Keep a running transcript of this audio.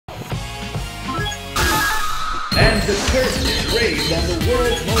the curse is raised on the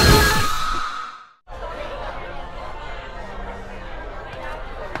world's most...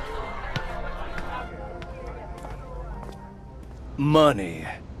 Money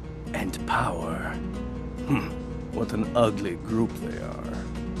and power. What an ugly group they are.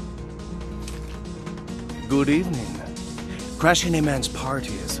 Good evening. Crashing a man's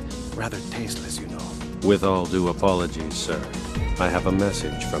party is rather tasteless, you know. With all due apologies, sir, I have a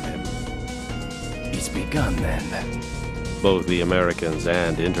message from him. It's begun then. Both the Americans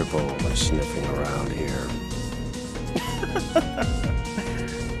and Interpol are sniffing around here.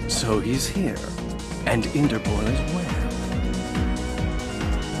 So he's here, and Interpol as well.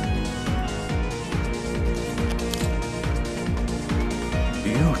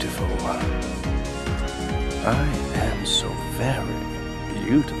 Beautiful. I am so very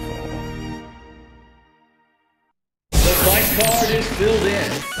beautiful. The fight card is filled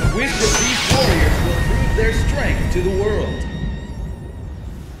in. Which of these warriors will prove their strength to the world?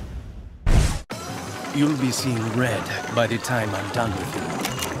 You'll be seeing red by the time I'm done with you.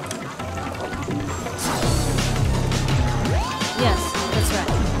 Yes, that's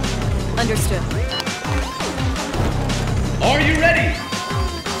right. Understood. Are you ready?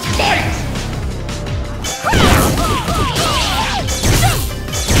 Fight!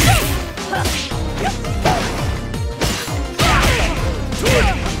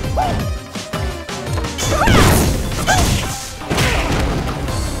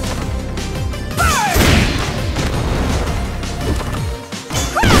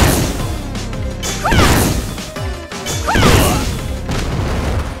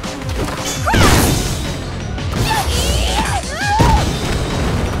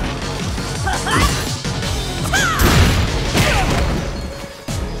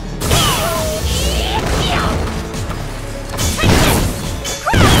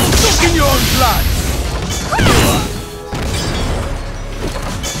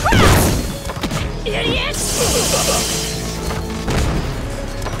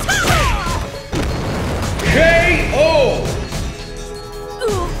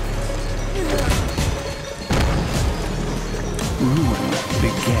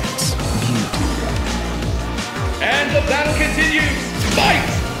 Begets beauty. And the battle continues! Fight!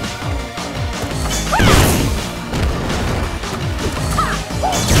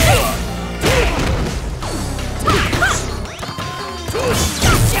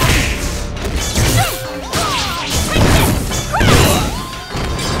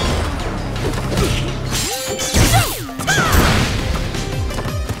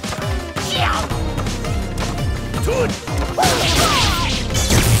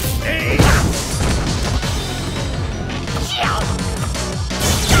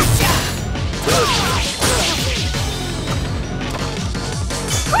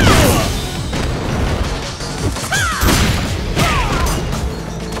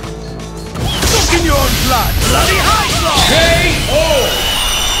 Bloody high KO!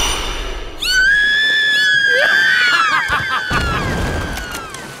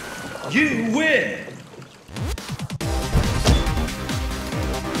 You win!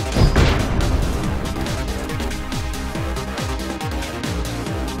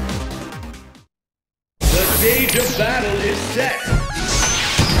 The stage of battle is set!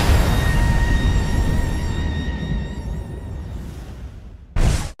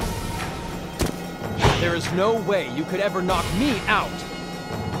 There is no way you could ever knock me out!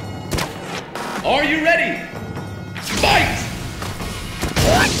 Are you ready? Fight!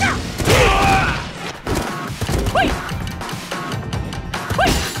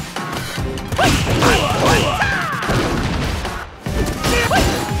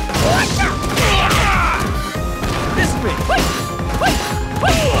 This way!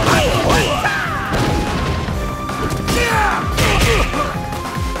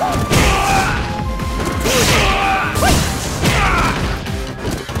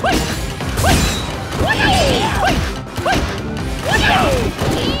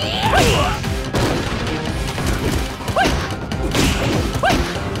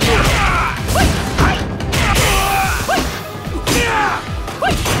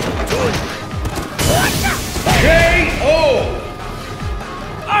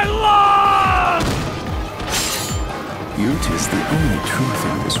 Beauty is the only truth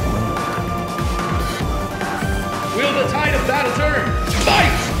in this world. Will the tide of battle turn?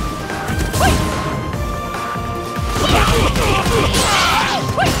 Fight!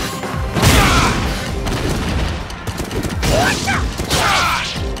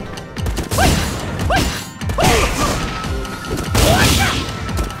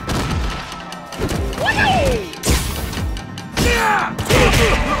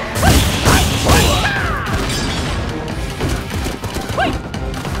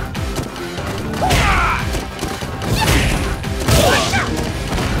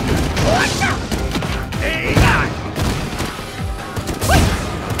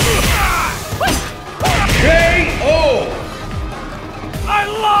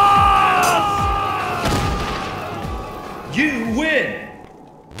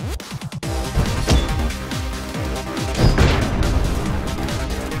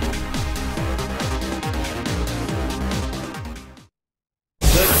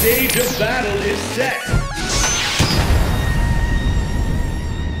 stage of battle is set.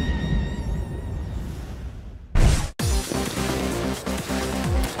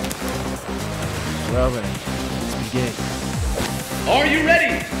 Well then, let's begin. Are you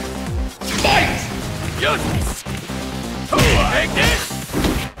ready? Fight! Yes! Take this!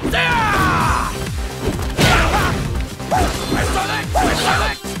 I select!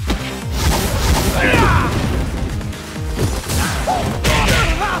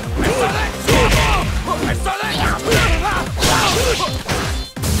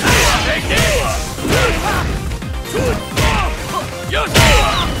 Take this! Yes!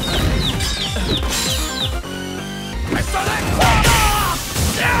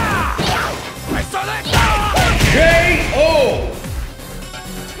 I select! KO!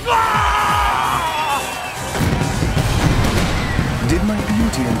 Did my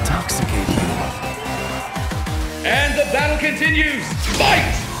beauty intoxicate you? And the battle continues.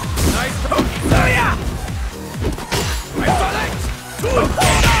 Fight! Nice!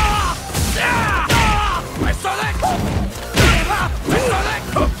 I select! I select!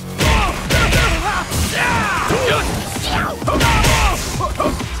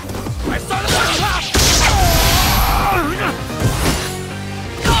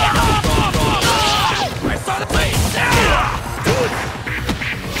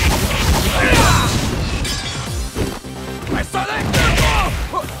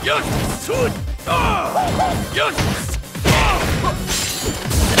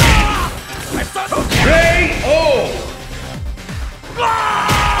 KO!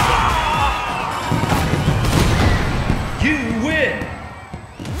 You win!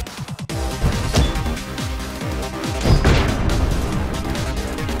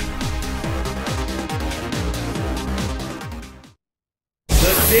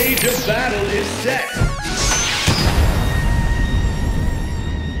 The stage of battle is set.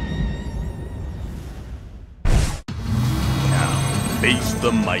 Face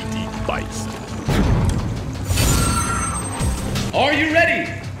the mighty bison. Are you ready?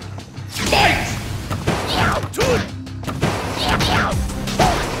 Fight! KO!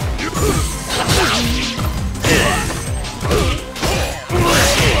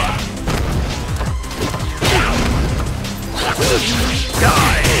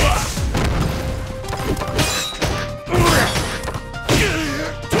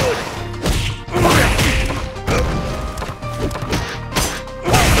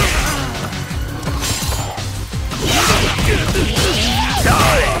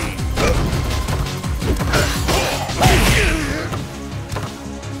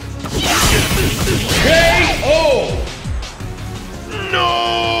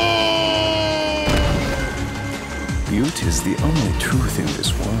 Beauty is the only truth in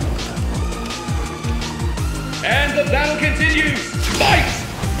this world. And the battle continues. Fight!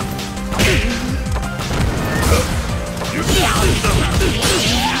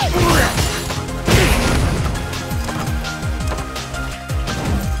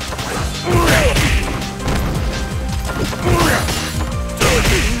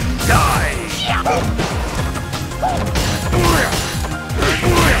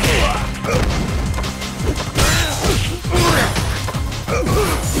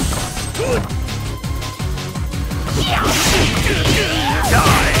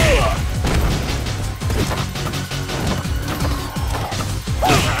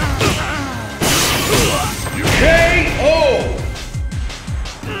 KO!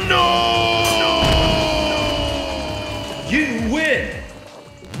 You win!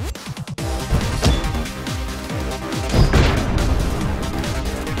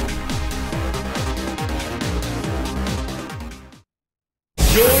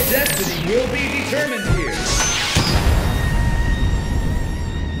 Your destiny will be determined here.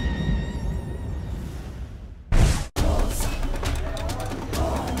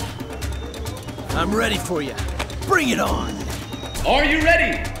 I'm ready for you. Bring it on! Are you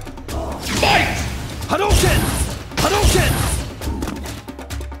ready? Fight! Hadouken! Hadouken!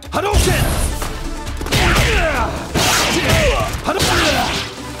 Hadouken!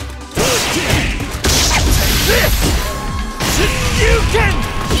 This! Hadouken!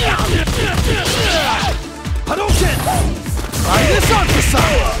 Hadouken! Try this on for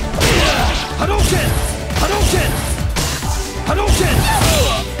some! Hadouken! Hadouken! Hadouken!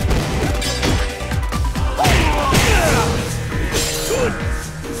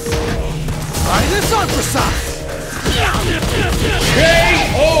 Try this on for size!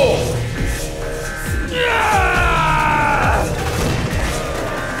 KO!